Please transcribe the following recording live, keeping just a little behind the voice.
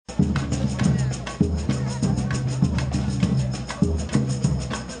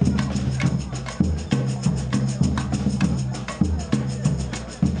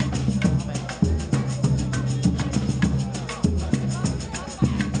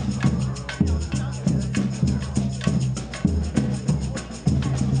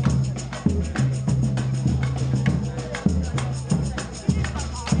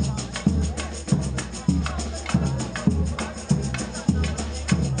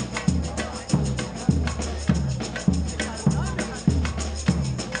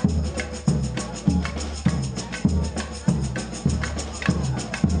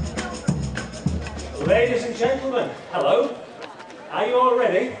Ladies and gentlemen, hello. Are you all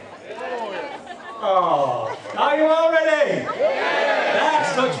ready? Oh, are you all ready?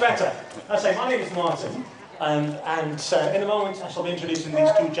 That's much better. I say, my name is Martin, and in a moment I shall be introducing these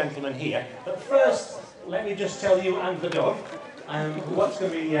two gentlemen here. But first, let me just tell you and the dog what's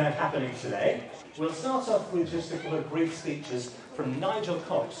going to be happening today. We'll start off with just a couple of brief speeches from Nigel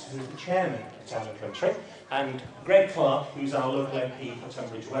Cox, who's the chairman of Town and Country, and Greg Clark, who's our local MP for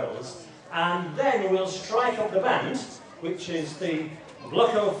Tunbridge Wells. And then we'll strike up the band, which is the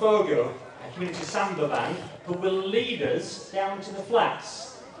Blocko Fogo Community Samba Band, who will lead us down to the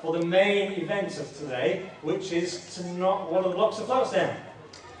flats for the main event of today, which is to knock one of the blocks of flats down.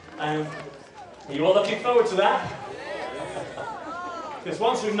 Are you all looking forward to that? Because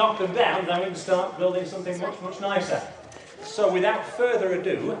once we've knocked them down, then we can start building something much, much nicer. So without further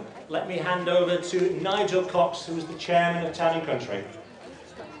ado, let me hand over to Nigel Cox, who is the chairman of Town and Country.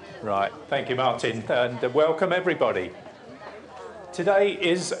 Right, thank you, Martin, and welcome everybody. Today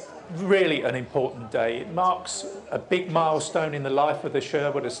is really an important day. It marks a big milestone in the life of the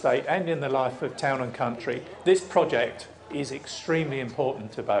Sherwood estate and in the life of Town and Country. This project is extremely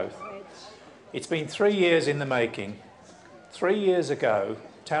important to both. It's been 3 years in the making. 3 years ago,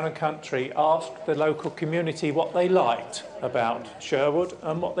 Town and Country asked the local community what they liked about Sherwood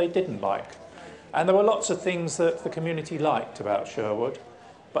and what they didn't like. And there were lots of things that the community liked about Sherwood,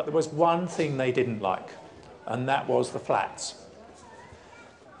 but there was one thing they didn't like, and that was the flats.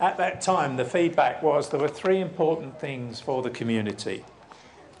 At that time, the feedback was there were three important things for the community.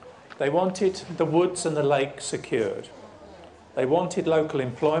 They wanted the woods and the lake secured. They wanted local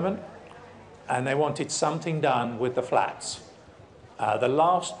employment, and they wanted something done with the flats. The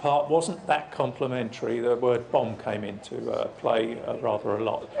last part wasn't that complimentary. The word bomb came into play rather a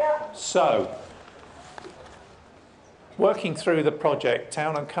lot. So, working through the project,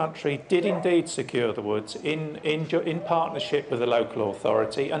 Town and Country did indeed secure the woods in partnership with the local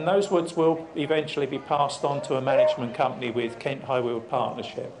authority, and those woods will eventually be passed on to a management company with Kent Highfield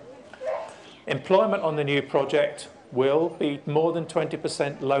Partnership. Employment on the new project will be more than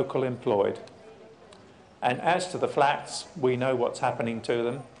 20% local employed. And as to the flats, we know what's happening to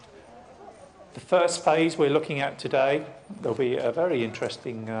them. The first phase we're looking at today, there'll be a very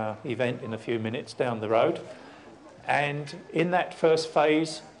interesting event in a few minutes down the road. And in that first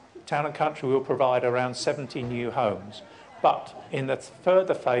phase, Town and Country will provide around 70 new homes. But in the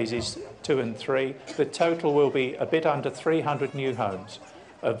further phases 2 and 3, the total will be a bit under 300 new homes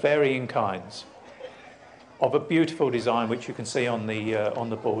of varying kinds, of a beautiful design which you can see on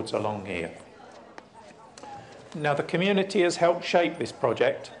the boards along here. Now, the community has helped shape this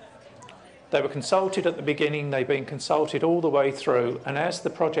project. They were consulted at the beginning, they've been consulted all the way through, and as the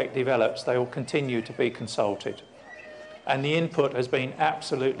project develops, they will continue to be consulted. And the input has been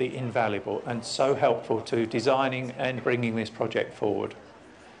absolutely invaluable and so helpful to designing and bringing this project forward.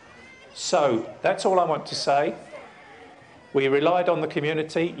 So, that's all I want to say. We relied on the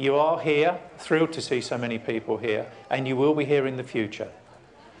community. You are here, thrilled to see so many people here, and you will be here in the future.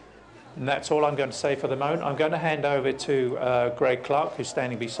 And that's all I'm going to say for the moment. I'm going to hand over to Greg Clark, who's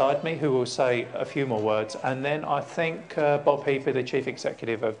standing beside me, who will say a few more words. And then I think Bob Heaper, the Chief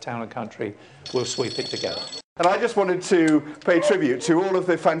Executive of Town and Country, will sweep it together. And I just wanted to pay tribute to all of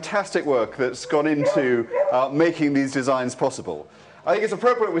the fantastic work that's gone into making these designs possible. I think it's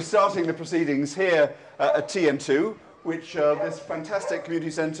appropriate we're starting the proceedings here at TN2, which this fantastic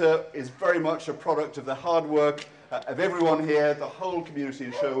community centre is very much a product of the hard work of everyone here, the whole community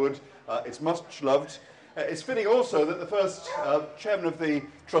in Sherwood. It's much loved. It's fitting also that the first chairman of the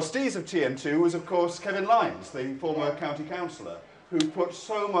trustees of TN2 was, of course, Kevin Lyons, the former county councillor, who put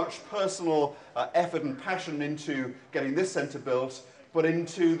so much personal effort and passion into getting this centre built, but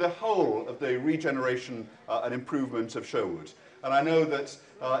into the whole of the regeneration and improvement of Sherwood. And I know that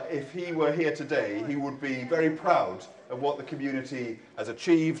if he were here today, he would be very proud of what the community has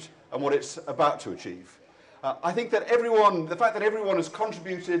achieved and what it's about to achieve. I think that the fact that everyone has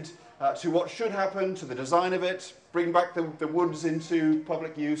contributed to what should happen, to the design of it, bring back the woods into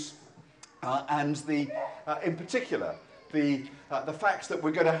public use, and in particular, the fact that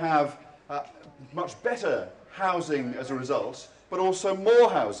we're going to have much better housing as a result, but also more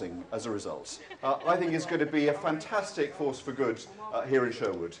housing as a result, I think is going to be a fantastic force for good here in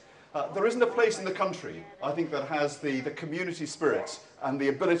Sherwood. There isn't a place in the country, I think, that has the community spirit and the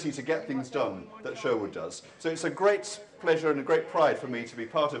ability to get things done that Sherwood does. So it's a great pleasure and a great pride for me to be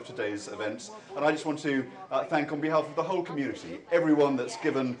part of today's event. And I just want to thank, on behalf of the whole community, everyone that's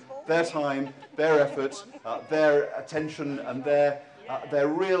given their time, their effort, their attention and their their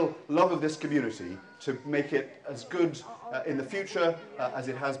real love of this community to make it as good in the future as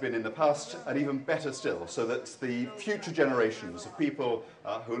it has been in the past, and even better still, so that the future generations of people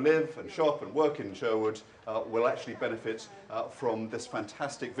who live and shop and work in Sherwood will actually benefit from this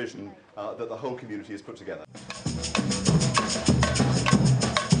fantastic vision that the whole community has put together.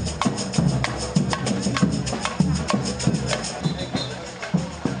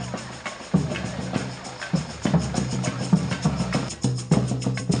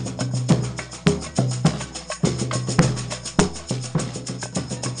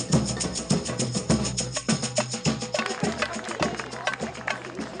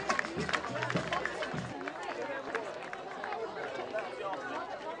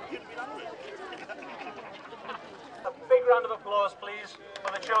 Big round of applause, please,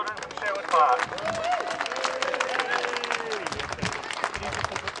 for the children from Sherwood Park.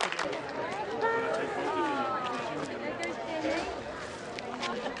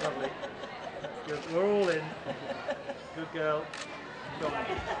 Lovely. Good. We're all in. Good girl.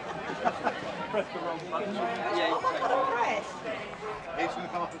 Press the wrong button. Yeah. He's going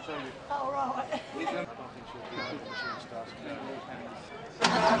to come up and show you. Oh, right. He's going to come up and show you.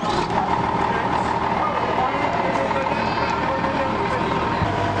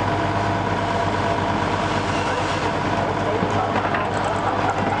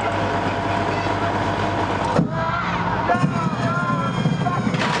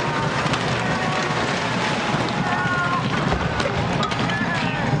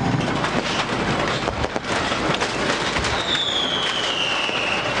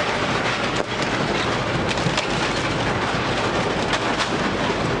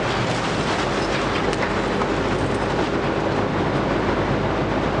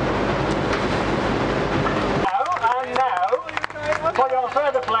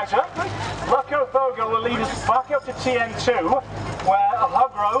 Will lead us back up to TN2, where a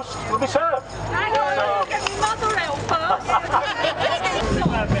hog roast will be served. Hang on, get my mother out first.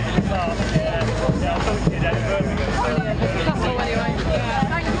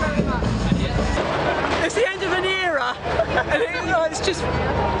 Thank you very much. It's the end of an era, and it's just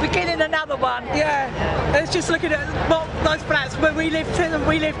beginning another one. Yeah, it's just looking at what those flats where we lived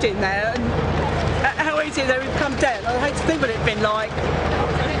in there, and how easy they would come down. I hate to think what it'd been like.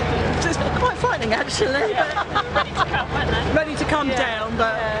 It's quite frightening actually, but ready to come down,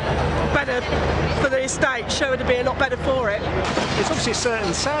 but better for the estate. Sure would be a lot better for it. There's obviously a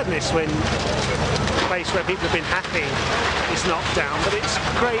certain sadness when a place where people have been happy is knocked down, but it's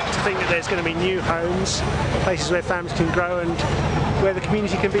great to think that there's going to be new homes, places where families can grow and where the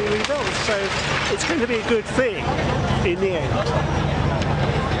community can be rebuilt. So it's going to be a good thing in the end.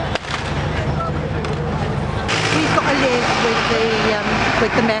 We've got to live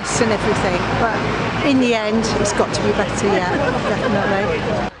with the mess and everything, but in the end it's got to be better, yeah,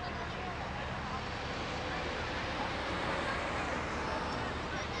 definitely.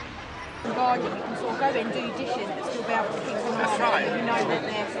 Garden, you can sort of go in, do your dishes, but still be able to keep them out. Right. You know that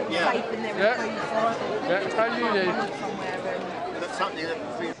they're sort of safe and they're That's how you do. That's something that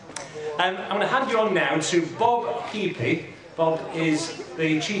I'm going to hand you on now to Bob Heapy. Bob is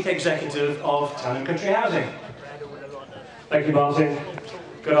the Chief Executive of Town and Country Housing. Thank you, Martin.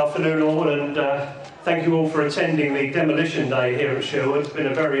 Good afternoon all, and thank you all for attending the demolition day here at Sherwood. It's been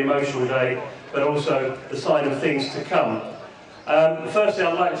a very emotional day, but also the sign of things to come. Firstly,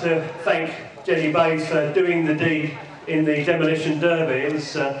 I'd like to thank Jenny Bates for doing the deed in the demolition derby. It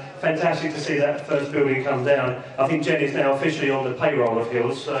was fantastic to see that first building come down. I think Jenny's now officially on the payroll of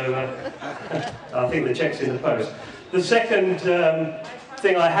Hills, so I think the check's in the post. The second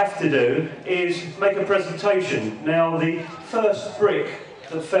thing I have to do is make a presentation. Now, the first brick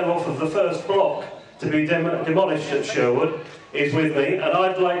that fell off of the first block to be demolished at Sherwood is with me, and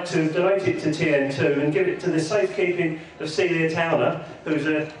I'd like to donate it to TN2 and give it to the safekeeping of Celia Towner, who's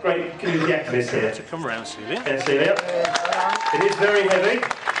a great community activist here. To come round, Celia. Yeah, Celia. It is very heavy.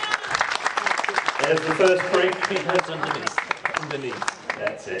 There's the first brick. Keep hands underneath. Underneath.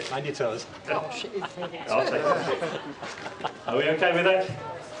 That's it. Mind your toes. I'll take it. Are we okay with that?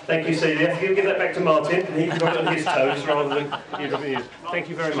 Thank you, Celia. You give that back to Martin, and he can put it on his toes rather than you. Thank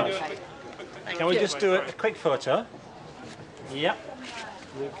you very much. Can we just do a quick photo? Yep.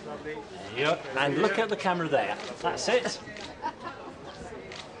 Yep. And look at the camera there. That's it.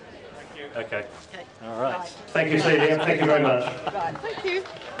 Okay. All right. Thank you, Celia. Thank you very much. Thank you.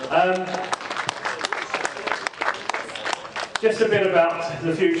 Just a bit about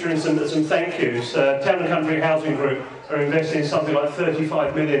the future and some thank yous. Town and Country Housing Group are investing something like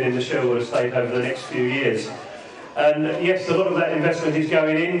 35 million in the Sherwood estate over the next few years. And yes, a lot of that investment is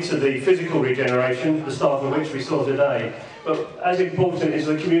going into the physical regeneration, the start of which we saw today. but as important is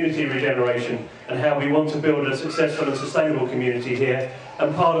the community regeneration and how we want to build a successful and sustainable community here.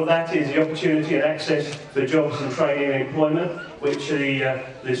 And part of that is the opportunity and access for jobs and training and employment, which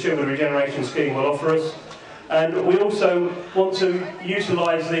the Sherwood Regeneration Scheme will offer us. And we also want to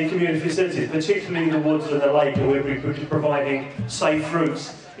utilise the community facilities, particularly the woods and the lake, and we'll be providing safe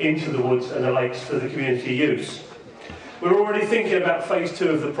routes into the woods and the lakes for the community use. We're already thinking about phase 2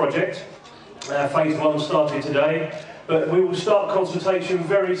 of the project. Phase 1 started today, but we will start consultation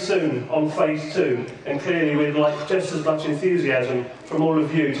very soon on phase 2, and clearly we'd like just as much enthusiasm from all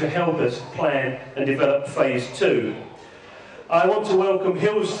of you to help us plan and develop phase 2. I want to welcome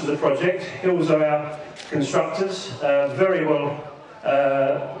Hills to the project. Hills are our constructors, very well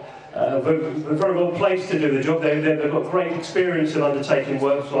placed to do the job. They've got great experience of undertaking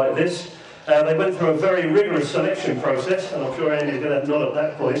works like this. They went through a very rigorous selection process, and I'm sure Andy's going to nod at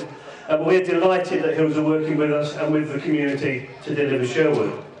that point. But we're delighted that Hills are working with us and with the community to deliver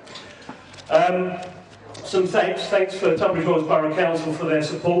Sherwood. Some thanks for Tunbridge Wells Borough Council for their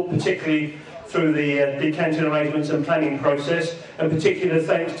support, particularly through the decanting arrangements and planning process, and particular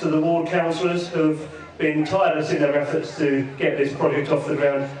thanks to the ward councillors who have been tireless in their efforts to get this project off the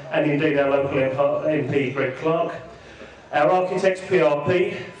ground, and indeed our local MP, Greg Clark. Our architects,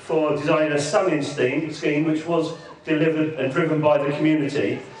 PRP, for designing a stunning scheme which was delivered and driven by the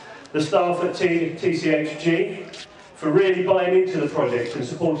community. The staff at TCHG for really buying into the project and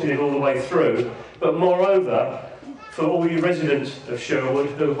supporting it all the way through, but moreover, for all you residents of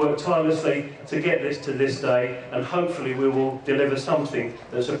Sherwood who have worked tirelessly to get this to this day, and hopefully we will deliver something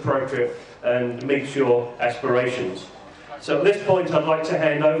that's appropriate and meets your aspirations. So at this point I'd like to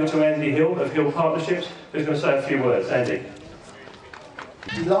hand over to Andy Hill of Hill Partnerships, who's going to say a few words. Andy.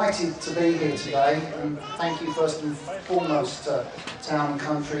 Delighted to be here today, and thank you first and foremost to Town and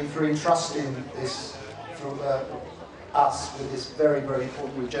Country for entrusting this for us with this very, very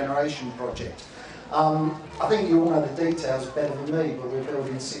important regeneration project. I think you all know the details better than me, but we're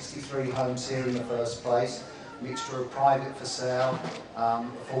building 63 homes here in the first place, mixture of private for sale,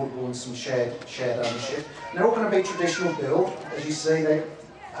 affordable and some shared ownership. And they're all going to be traditional build. As you see,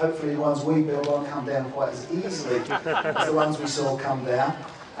 hopefully the ones we build won't come down quite as easily as the ones we saw come down.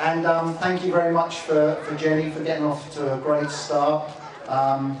 And thank you very much for Jenny for getting off to a great start.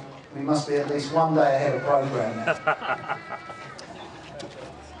 We must be at least one day ahead of programme now.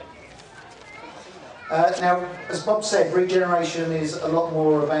 Now, as Bob said, regeneration is a lot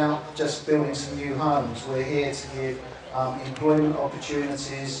more about just building some new homes. We're here to give employment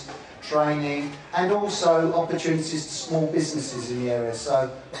opportunities, training, and also opportunities to small businesses in the area. So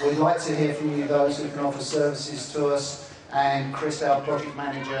we'd like to hear from you, those who can offer services to us, and Chris, our project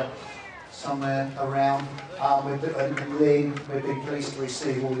manager, somewhere around, and Lynn, we'd be pleased to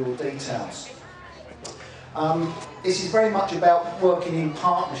receive all your details. This is very much about working in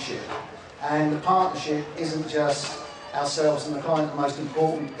partnership. And the partnership isn't just ourselves and the client. The most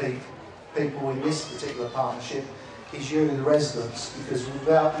important people in this particular partnership is you, the residents, because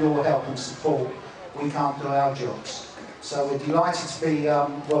without your help and support, we can't do our jobs. So we're delighted to be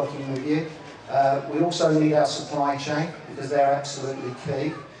working with you. We also need our supply chain, because they're absolutely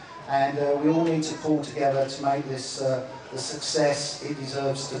key. And we all need to pull together to make this the success it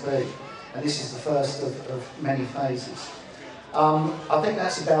deserves to be. And this is the first of many phases. I think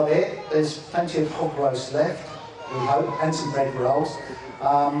that's about it. There's plenty of hog roast left, we hope, and some bread rolls.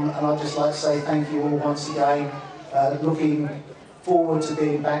 And I'd just like to say thank you all once again. Looking forward to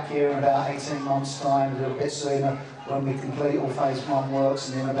being back here in about 18 months' time, a little bit sooner, when we complete all phase 1 works,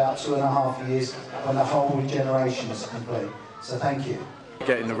 and in about 2.5 years when the whole regeneration is complete. So thank you.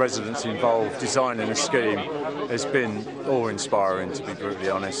 Getting the residents involved, designing a scheme, has been awe-inspiring, to be brutally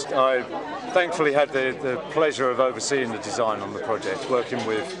honest. I thankfully had the pleasure of overseeing the design on the project. Working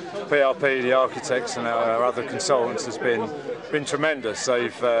with PRP, the architects, and our other consultants has been tremendous.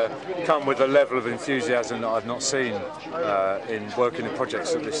 They've come with a level of enthusiasm that I've not seen in working in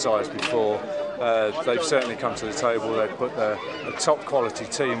projects of this size before. They've certainly come to the table. They've put a top quality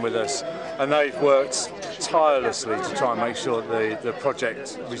team with us, and they've worked tirelessly to try and make sure that the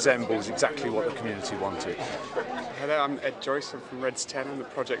project resembles exactly what the community wanted. Hello, I'm Ed Joyce. I'm from Reds 10. I'm the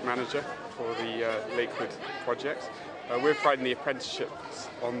project manager for the Lakewood project. We're providing the apprenticeships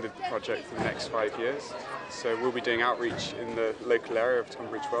on the project for the next 5 years. So we'll be doing outreach in the local area of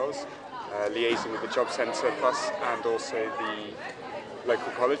Tunbridge Wells, liaising with the job centre plus and also the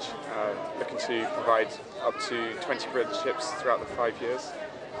local college, looking to provide up to 20 apprenticeships throughout the 5 years.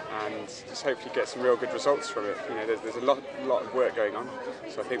 and just hopefully get some real good results from it. You know, there's a lot of work going on,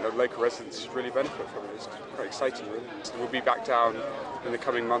 so I think the local residents should really benefit from it. It's quite exciting, really. So we'll be back down in the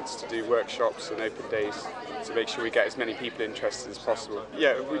coming months to do workshops and open days to make sure we get as many people interested as possible.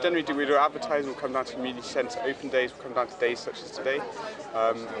 Yeah, we generally do advertise. We'll come down to community centre open days. We'll come down to days such as today.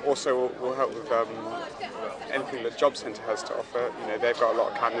 Also, we'll help with anything that Job Centre has to offer. You know, they've got a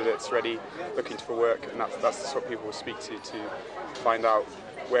lot of candidates ready, looking for work, and that's the sort of people we'll speak to find out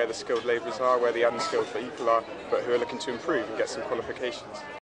where the skilled labourers are, where the unskilled people are, but who are looking to improve and get some qualifications.